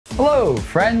Hello,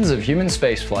 friends of human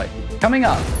spaceflight. Coming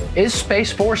up, is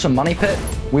Space Force a money pit?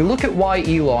 We look at why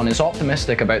Elon is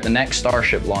optimistic about the next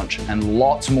Starship launch and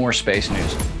lots more space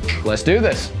news. Let's do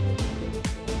this.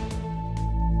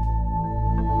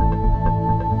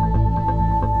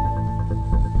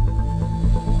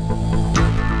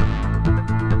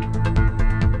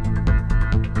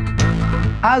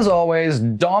 As always,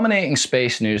 dominating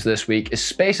space news this week is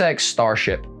SpaceX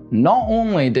Starship. Not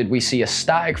only did we see a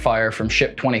static fire from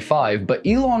Ship 25, but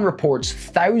Elon reports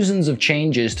thousands of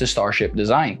changes to Starship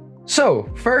design. So,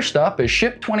 first up is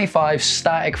Ship 25's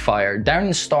static fire down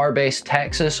in Starbase,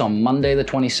 Texas on Monday the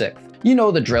 26th. You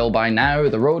know the drill by now,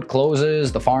 the road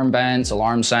closes, the farm vents,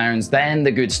 alarm sounds, then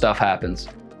the good stuff happens.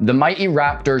 The mighty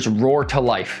Raptors roar to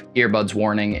life. Earbuds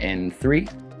warning in 3,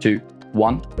 2,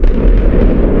 1.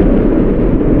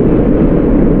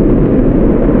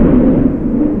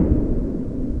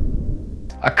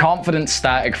 A confident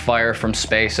static fire from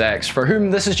SpaceX, for whom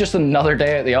this is just another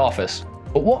day at the office.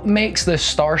 But what makes this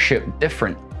Starship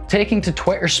different? Taking to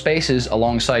Twitter Spaces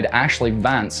alongside Ashley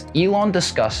Vance, Elon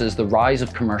discusses the rise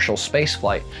of commercial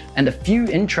spaceflight, and a few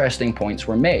interesting points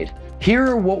were made. Here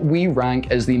are what we rank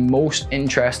as the most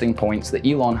interesting points that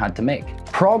Elon had to make.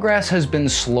 Progress has been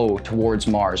slow towards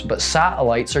Mars, but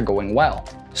satellites are going well.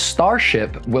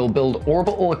 Starship will build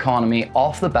orbital economy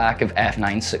off the back of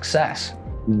F9's success.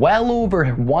 Well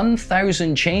over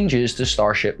 1,000 changes to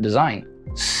Starship design.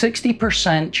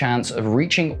 60% chance of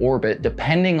reaching orbit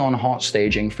depending on hot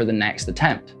staging for the next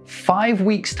attempt. 5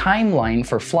 weeks timeline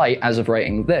for flight as of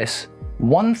writing this.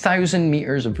 1,000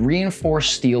 meters of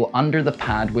reinforced steel under the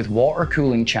pad with water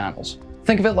cooling channels.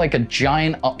 Think of it like a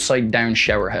giant upside down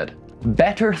showerhead.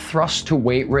 Better thrust to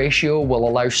weight ratio will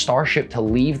allow Starship to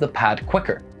leave the pad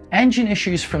quicker. Engine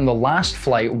issues from the last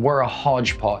flight were a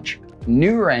hodgepodge.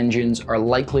 Newer engines are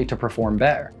likely to perform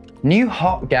better. New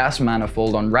hot gas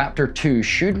manifold on Raptor 2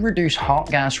 should reduce hot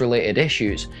gas related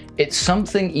issues. It's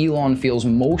something Elon feels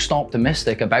most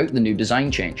optimistic about the new design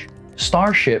change.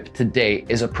 Starship to date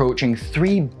is approaching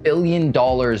 $3 billion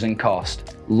in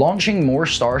cost. Launching more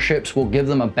Starships will give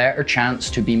them a better chance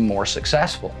to be more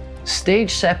successful.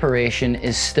 Stage separation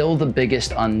is still the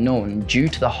biggest unknown due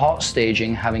to the hot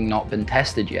staging having not been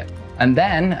tested yet. And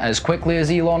then, as quickly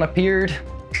as Elon appeared,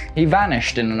 he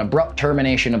vanished in an abrupt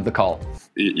termination of the call.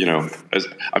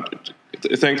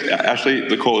 Thanks, Ashley,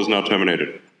 the call is now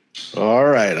terminated. All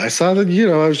right. I saw that,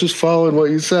 I was just following what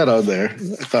you said on there.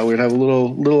 I thought we'd have a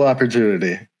little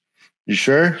opportunity. You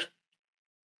sure?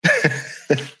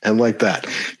 And like that,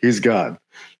 he's gone.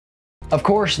 Of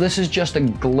course, this is just a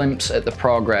glimpse at the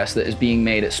progress that is being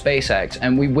made at SpaceX,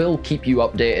 and we will keep you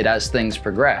updated as things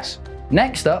progress.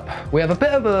 Next up, we have a bit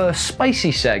of a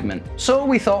spicy segment, so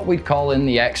we thought we'd call in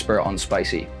the expert on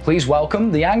spicy. Please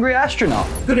welcome the Angry Astronaut.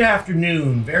 Good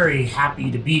afternoon. Very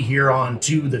happy to be here on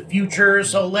To the Future,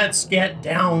 so let's get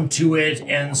down to it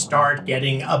and start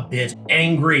getting a bit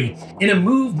angry. In a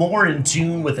move more in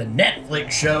tune with a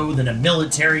Netflix show than a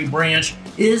military branch,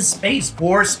 is Space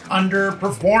Force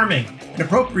underperforming? An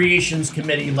Appropriations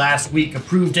Committee last week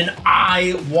approved an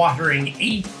eye-watering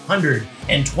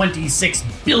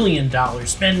 $826 billion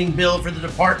spending bill for the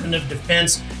Department of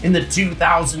Defense in the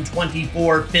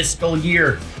 2024 fiscal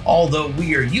year. Although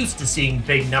we are used to seeing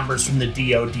big numbers from the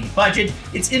DoD budget,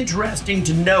 it's interesting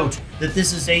to note that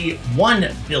this is a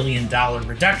 $1 billion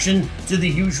reduction to the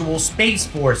usual Space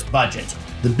Force budget.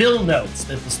 The bill notes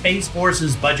that the Space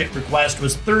Force's budget request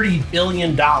was $30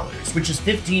 billion, which is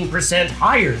 15%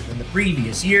 higher than the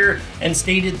previous year, and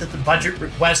stated that the budget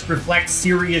request reflects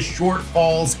serious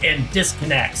shortfalls and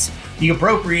disconnects. The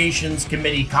Appropriations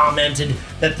Committee commented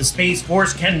that the Space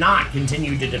Force cannot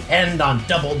continue to depend on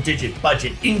double-digit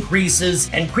budget increases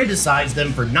and criticized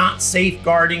them for not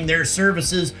safeguarding their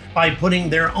services by putting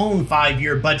their own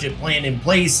 5-year budget plan in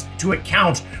place to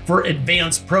account for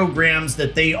advanced programs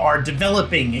that they are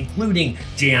developing, including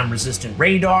jam-resistant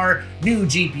radar, new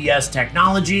GPS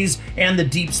technologies, and the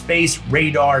Deep Space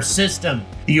Radar System.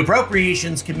 The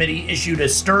Appropriations Committee issued a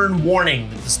stern warning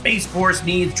that the Space Force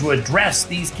needs to address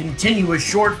these continuous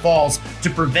shortfalls to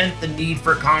prevent the need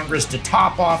for Congress to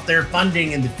top off their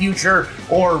funding in the future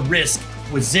or risk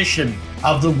acquisition.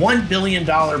 Of the $1 billion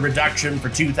reduction for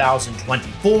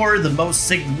 2024, the most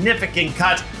significant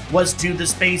cut was to the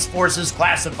Space Force's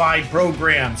classified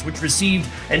programs, which received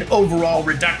an overall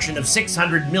reduction of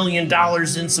 $600 million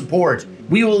in support.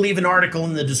 We will leave an article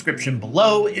in the description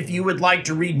below if you would like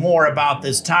to read more about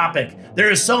this topic. There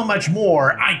is so much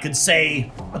more I could say,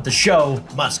 but the show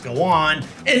must go on,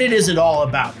 and it isn't all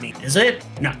about me, is it?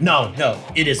 No,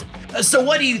 it isn't. So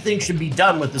what do you think should be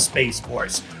done with the Space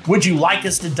Force? Would you like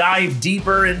us to dive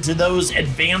deeper into those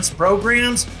advanced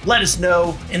programs? Let us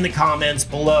know in the comments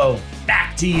below.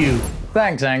 Back to you.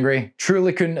 Thanks, Angry.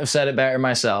 Truly couldn't have said it better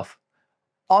myself.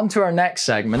 On to our next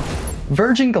segment.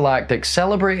 Virgin Galactic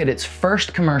celebrated its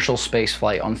first commercial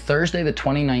spaceflight on Thursday the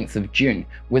 29th of June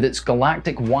with its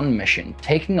Galactic 1 mission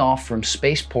taking off from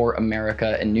Spaceport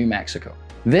America in New Mexico.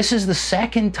 This is the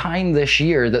second time this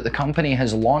year that the company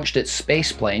has launched its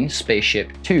spaceplane,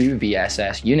 Spaceship 2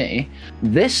 VSS Unity,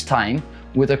 this time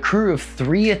with a crew of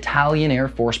 3 Italian Air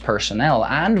Force personnel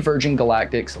and Virgin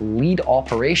Galactic's lead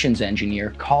operations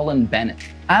engineer Colin Bennett.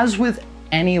 As with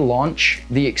any launch,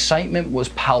 the excitement was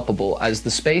palpable as the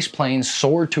spaceplane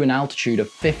soared to an altitude of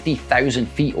 50,000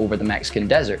 feet over the Mexican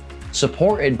desert,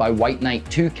 supported by White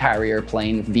Knight II carrier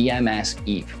plane VMS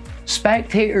Eve.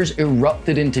 Spectators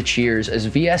erupted into cheers as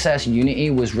VSS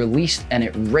Unity was released and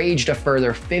it raged a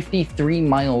further 53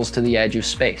 miles to the edge of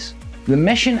space. The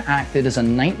mission acted as a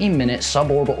 90-minute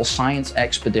suborbital science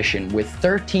expedition with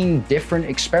 13 different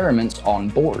experiments on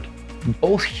board,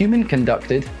 both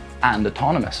human-conducted and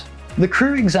autonomous. The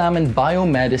crew examined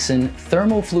biomedicine,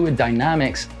 thermofluid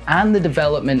dynamics, and the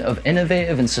development of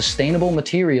innovative and sustainable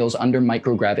materials under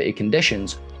microgravity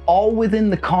conditions, all within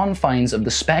the confines of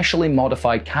the specially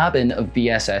modified cabin of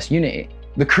VSS Unity.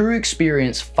 The crew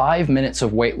experienced 5 minutes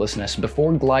of weightlessness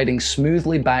before gliding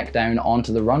smoothly back down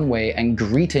onto the runway and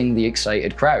greeting the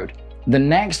excited crowd. The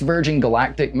next Virgin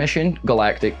Galactic mission,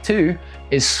 Galactic 2,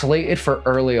 is slated for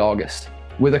early August,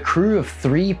 with a crew of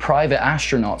 3 private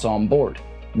astronauts on board.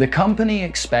 The company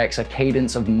expects a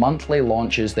cadence of monthly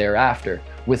launches thereafter,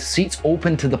 with seats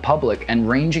open to the public and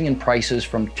ranging in prices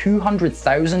from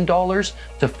 $200,000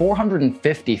 to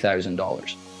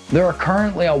 $450,000. There are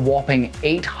currently a whopping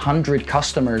 800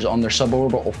 customers on their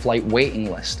suborbital flight waiting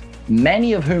list,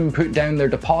 many of whom put down their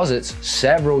deposits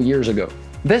several years ago.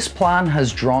 This plan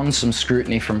has drawn some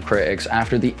scrutiny from critics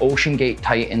after the OceanGate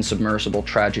Titan submersible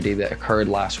tragedy that occurred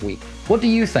last week. What do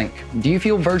you think? Do you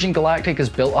feel Virgin Galactic has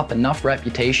built up enough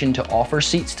reputation to offer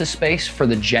seats to space for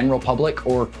the general public,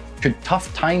 or could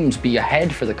tough times be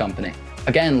ahead for the company?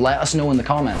 Again, let us know in the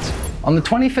comments. On the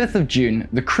 25th of June,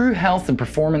 the Crew Health and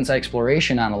Performance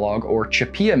Exploration Analog, or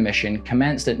Chipia mission,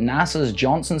 commenced at NASA's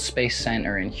Johnson Space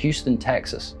Center in Houston,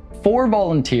 Texas. 4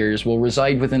 volunteers will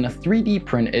reside within a 3D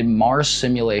printed Mars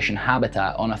simulation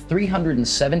habitat on a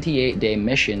 378-day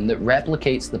mission that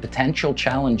replicates the potential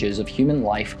challenges of human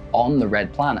life on the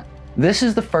Red Planet. This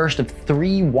is the first of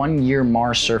 3 one-year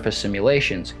Mars surface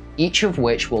simulations, each of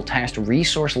which will test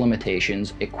resource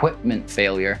limitations, equipment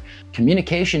failure,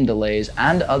 communication delays,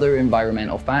 and other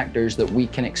environmental factors that we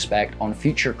can expect on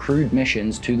future crewed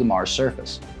missions to the Mars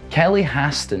surface. Kelly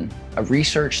Haston, a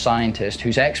research scientist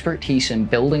whose expertise in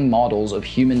building models of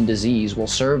human disease, will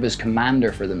serve as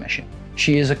commander for the mission.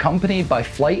 She is accompanied by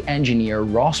flight engineer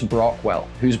Ross Brockwell,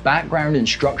 whose background in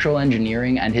structural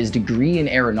engineering and his degree in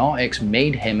aeronautics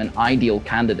made him an ideal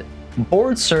candidate.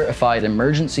 Board-certified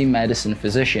emergency medicine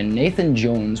physician Nathan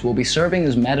Jones will be serving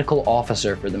as medical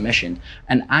officer for the mission,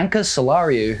 and Anka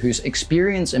Salariu, whose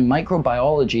experience in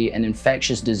microbiology and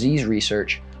infectious disease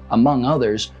research, among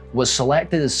others, was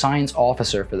selected as science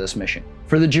officer for this mission.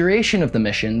 For the duration of the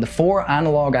mission, the 4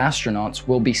 analog astronauts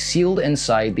will be sealed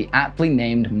inside the aptly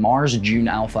named Mars Dune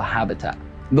Alpha habitat.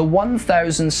 The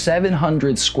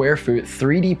 1,700 square foot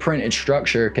 3D printed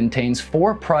structure contains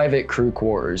 4 private crew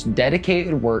quarters,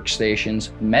 dedicated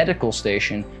workstations, medical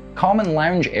station, common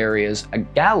lounge areas, a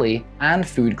galley, and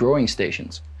food growing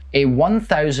stations. A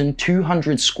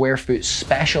 1,200 square foot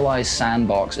specialized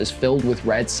sandbox is filled with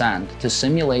red sand to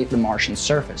simulate the Martian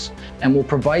surface, and will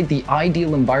provide the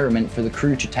ideal environment for the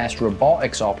crew to test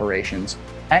robotics operations,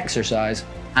 exercise,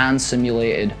 and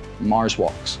simulated Mars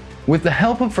walks. With the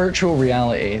help of virtual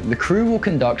reality, the crew will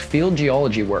conduct field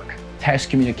geology work, test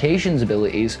communications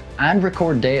abilities, and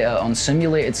record data on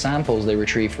simulated samples they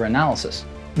retrieve for analysis.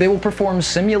 They will perform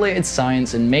simulated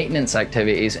science and maintenance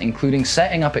activities, including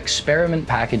setting up experiment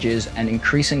packages and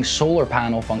increasing solar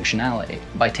panel functionality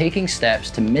by taking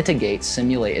steps to mitigate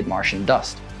simulated Martian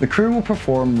dust. The crew will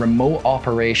perform remote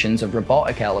operations of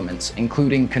robotic elements,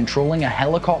 including controlling a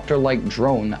helicopter-like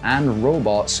drone and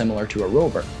robot similar to a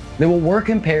rover. They will work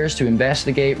in pairs to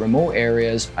investigate remote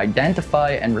areas,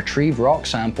 identify and retrieve rock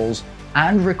samples,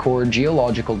 and record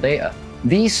geological data.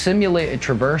 These simulated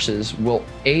traverses will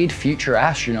aid future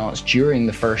astronauts during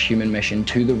the first human mission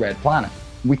to the Red Planet.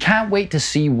 We can't wait to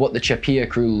see what the Chipia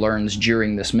crew learns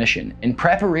during this mission, in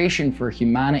preparation for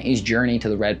humanity's journey to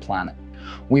the Red Planet.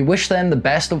 We wish them the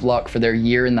best of luck for their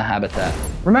year in the habitat.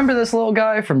 Remember this little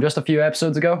guy from just a few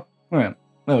episodes ago? Well,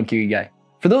 little cute guy.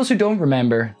 For those who don't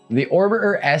remember, the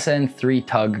Orbiter SN3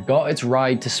 tug got its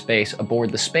ride to space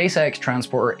aboard the SpaceX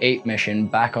Transporter 8 mission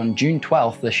back on June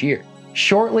 12th this year.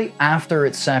 Shortly after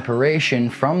its separation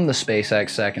from the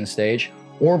SpaceX second stage,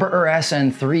 Orbiter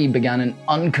SN3 began an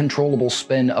uncontrollable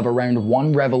spin of around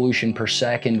 1 revolution per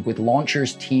second, with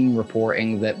launcher's team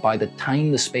reporting that by the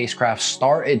time the spacecraft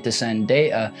started to send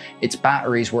data, its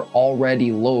batteries were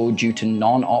already low due to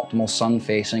non-optimal sun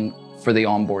facing for the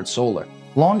onboard solar.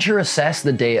 Launcher assessed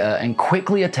the data and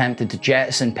quickly attempted to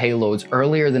jettison payloads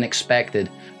earlier than expected.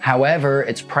 However,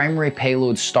 its primary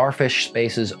payload Starfish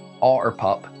Space's Otter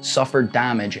Pup suffered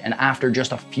damage, and after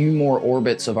just a few more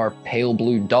orbits of our pale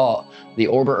blue dot, the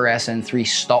Orbiter SN3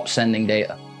 stopped sending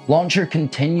data. Launcher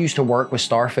continues to work with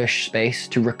Starfish Space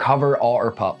to recover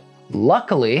Otter Pup.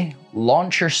 Luckily,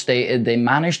 Launcher stated they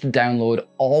managed to download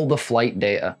all the flight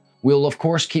data. We'll of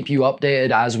course keep you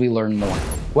updated as we learn more.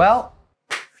 Well,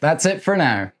 that's it for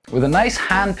now, with a nice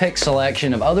hand-picked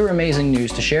selection of other amazing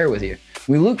news to share with you.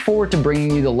 We look forward to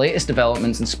bringing you the latest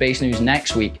developments in space news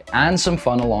next week and some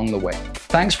fun along the way.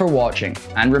 Thanks for watching,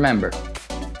 and remember,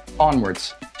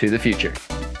 onwards to the future.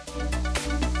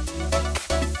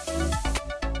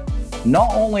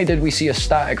 Not only did we see a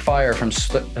static fire from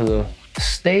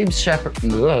Stage Shepherd.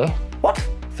 What?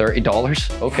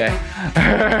 $30?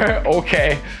 Okay.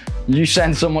 Okay. You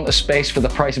send someone to space for the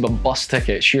price of a bus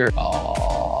ticket, sure.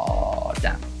 Oh,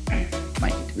 damn.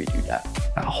 Might need to redo that.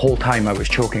 That whole time I was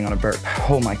choking on a burp.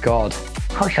 Oh my god.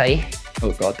 Okay.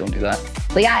 Oh god, don't do that.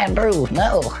 The iron brew,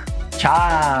 no.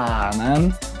 Cha,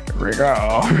 man. Here we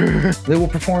go. They will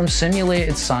perform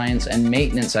simulated science and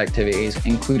maintenance activities,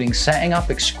 including setting up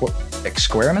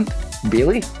experiment?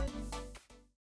 Really?